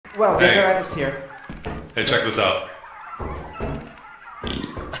Well, the threat is here. Hey, check this out.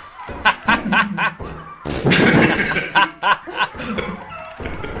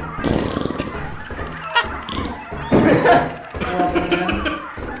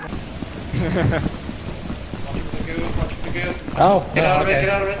 Oh, get out of okay. it, get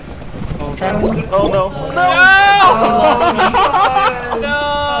out of it. I'm trying to look. Oh no. No!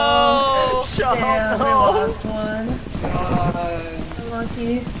 No! Damn, we lost one.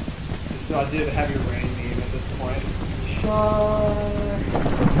 Unlucky. So I did heavy rain meme at this point.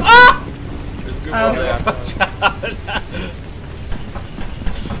 Ah! There's a good one there.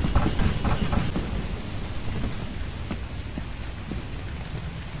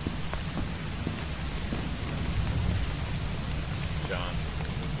 John,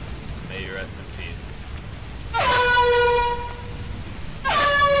 may you rest in peace.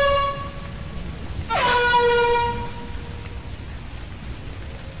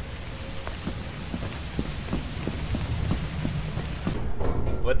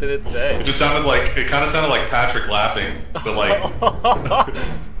 What did it say? It just sounded like, it kind of sounded like Patrick laughing, but like...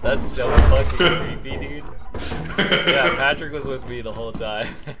 That's so fucking creepy, dude. Yeah, Patrick was with me the whole time.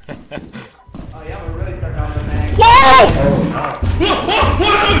 Oh yeah, we're ready to turn on the mag. Whoa!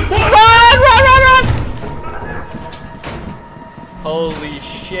 Run! Holy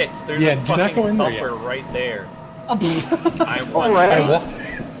shit, there's a fucking thumper right there. I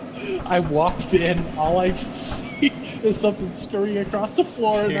walked in, all I just see is something scurrying across the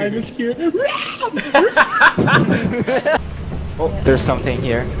floor, and I just hear. Oh, there's something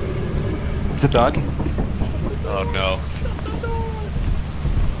here. It's a dog. Oh no.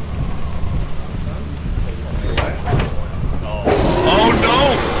 Oh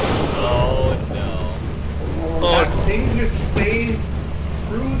no! Oh no. That thing just stays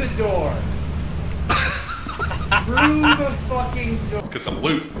through the door. Through the fucking door. Let's get some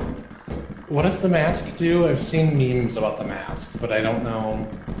loot. What does the mask do? I've seen memes about the mask, but I don't know.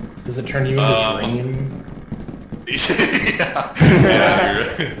 Does it turn you into Dream? Yeah.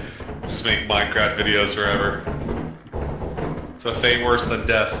 Yeah, just make Minecraft videos forever. It's a fate worse than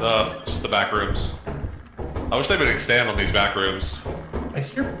death. Just the back rooms. I wish they would expand on these back rooms. I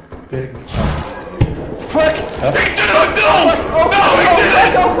hear big. Quick! No! No! No! He did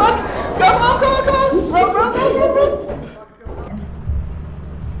it! Go, fuck! Come on! Run!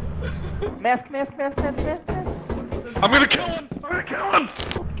 Mask. I'm gonna kill him! I'm gonna kill him!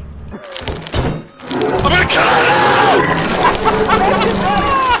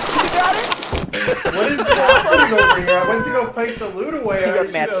 What is happening over here? I went to go take the loot away. I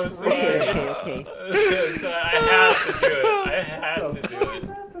was Mask. so Okay. So I had to do it.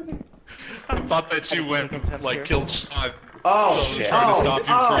 I thought that you went, like, killed Sean. Oh, So I was trying to stop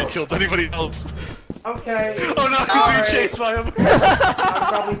you before you killed anybody else. Okay. Oh no, he's being chased by him! I'm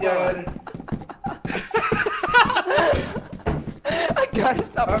probably dead. I gotta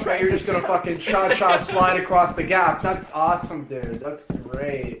stop. Okay, you're just gonna fucking shot slide across the gap. That's awesome, dude. That's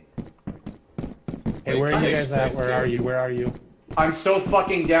great. Hey, where are you guys at? Where are you? I'm so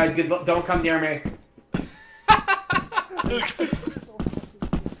fucking dead. Don't come near me.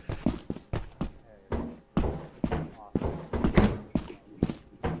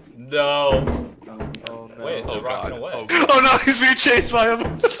 No. Oh no. Wait, they're rocking away. Oh no, he's being chased by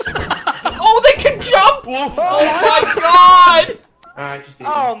him! Oh, they can jump! Whoa. Oh my god! Alright,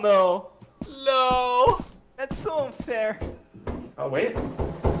 Oh no. No. That's so unfair. Oh, wait.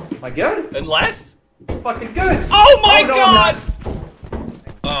 Am I good? Unless? Fucking good! Oh my no, god!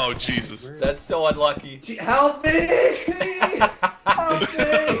 Oh, Jesus. That's so unlucky. Help me! Help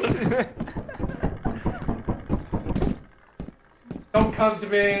me! Don't come to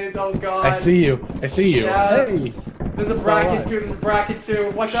me! Oh god! I see you. Yeah. Hey. There's a bracket too. There's a bracket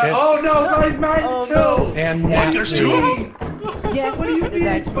too. What the? Shit. Oh no! Guys, mine Oh, too. no. And What? There's two of them? Yeah, What do you mean?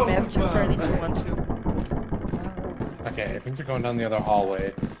 Mask can turn into one too. Okay, I think they're going down the other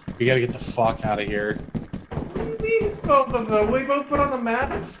hallway. We gotta get the fuck out of here. What do you mean it's both of them? We both put on the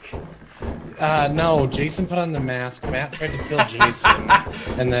mask. No, Jason put on the mask. Matt tried to kill Jason,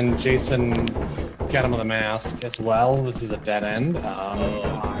 and then Jason got him with a mask as well. This is a dead end. Oh no.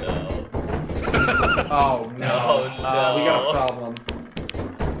 Oh no! Oh, no. We got a problem.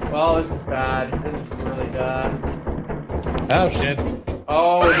 Well, this is bad. This is really bad. Oh shit.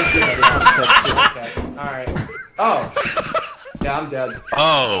 Oh, this is okay. All right. Oh. Yeah, I'm dead.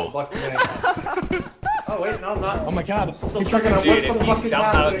 Oh. Lucky me. Oh wait, no, I'm not. Oh my god. Still tricking on Dude, what the if he fuck is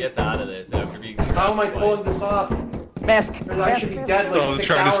somehow happening? gets out of this after being How am I pulling this off? Mask. I should be dead like I was 6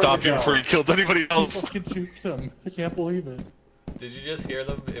 trying hours to stop you ago. before you killed anybody You else. fucking juked him. I can't believe it. Did you just hear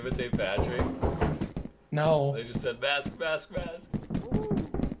them imitate Patrick? No. They just said mask.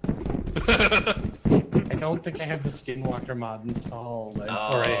 I don't think I have the Skinwalker mod installed, or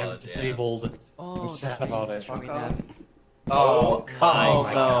I have it disabled. I'm sad about it. Oh, Oh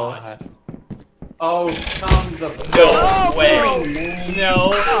my no. god. Oh, come the No way.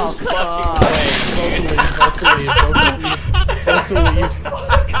 No fucking way.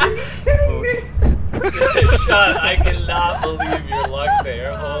 Sean, I cannot believe your luck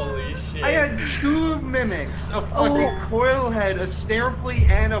there. Holy shit. I had 2 mimics, a fucking coil head, a stair flea,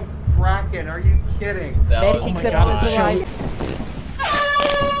 and a bracket. Are you kidding? That Oh was my god, it's showing.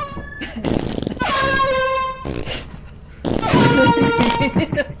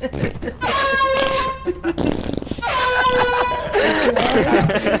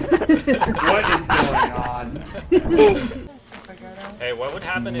 What is going on? Hey, what would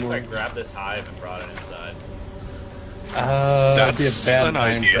happen if I grabbed this hive and brought it inside? That'd be a That's bad an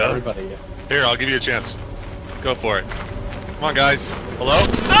time idea. for everybody. Here, I'll give you a chance. Go for it. Come on, guys. Hello?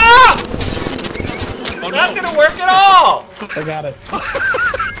 Ah! Oh, Not no. gonna work at all! I got it.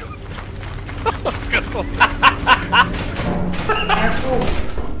 Let's go.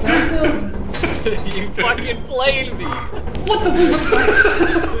 You fucking played me!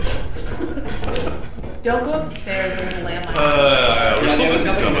 Don't go up the stairs and then land my We're still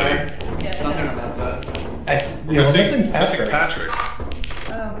missing somebody. Nothing on that side. You're missing Patrick. Patrick.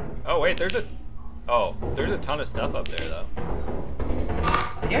 Oh wait, there's a ton of stuff up there though.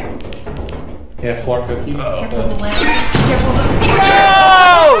 Here? Yeah, floor cookie. Careful the land. Careful the...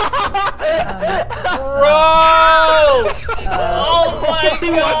 Bro! Oh my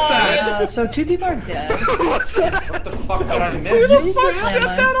god! So 2 people are dead. What the fuck did I miss? Who the fuck shut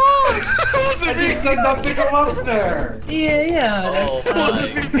Landmine. that off? I just said not to go up there. Yeah, that's Oh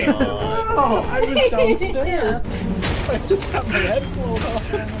my god. Oh, I was downstairs. I just got my head blown off.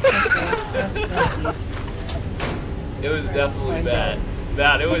 It was definitely bad.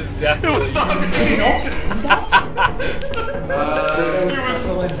 It was definitely. It was not me.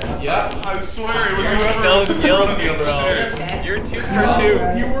 Yeah. I swear it was You're whoever so was in front of guilty, me upstairs. bro. Okay. You're 2 for 2.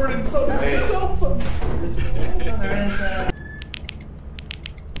 You weren't in front of yourself. There is a...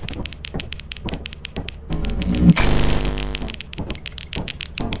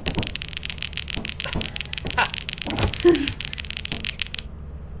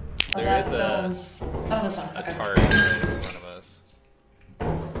 There is Oh, this one. a Okay. turret right in front of us.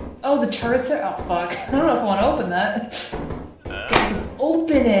 Oh, the turret's there? Oh, fuck. I don't know if I want to open that.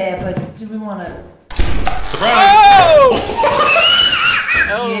 Open it, but do we want to... Surprise!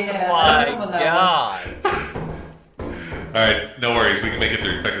 Oh Yeah, my I don't know god. Alright, no worries. We can make it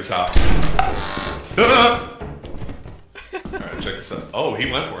through. Check this out. Alright, check this out. Oh, he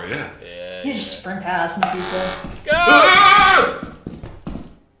went for it, yeah. Yeah. You just sprint past me, people. Go!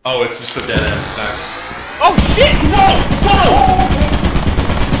 Oh, it's just a dead end. Nice. Oh shit! Whoa!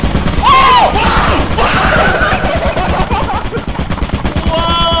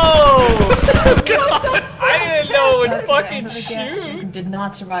 I didn't know it would fucking The gas shoot. station did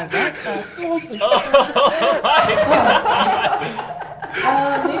not survive that. Oh my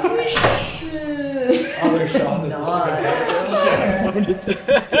god. Maybe we should... Oh, there's Sean. This is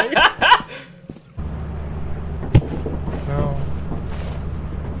No.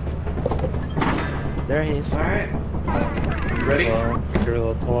 There he is. Alright. You ready? So, figure a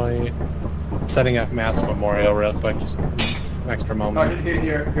little toy. Setting up Matt's memorial real quick, just an extra Oh, moment.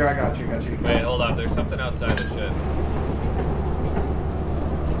 here, I got you. Wait, hold on. There's something outside the ship.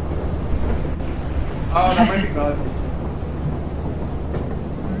 Oh, that might be God.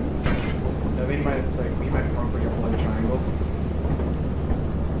 I think we might form like a blood triangle.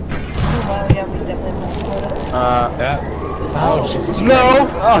 Yeah. Oh, Jesus. No!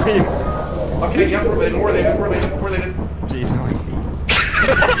 Oh, you... Okay, yeah, we're leaving. Jeez,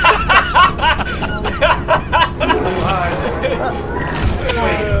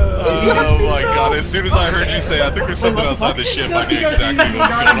 Oh my god, as soon as I heard you say I think there's something outside the ship, I knew exactly what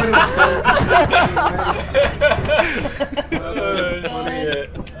was going on. Oh shit.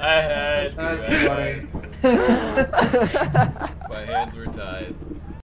 I had to. That's funny. My hands were tied.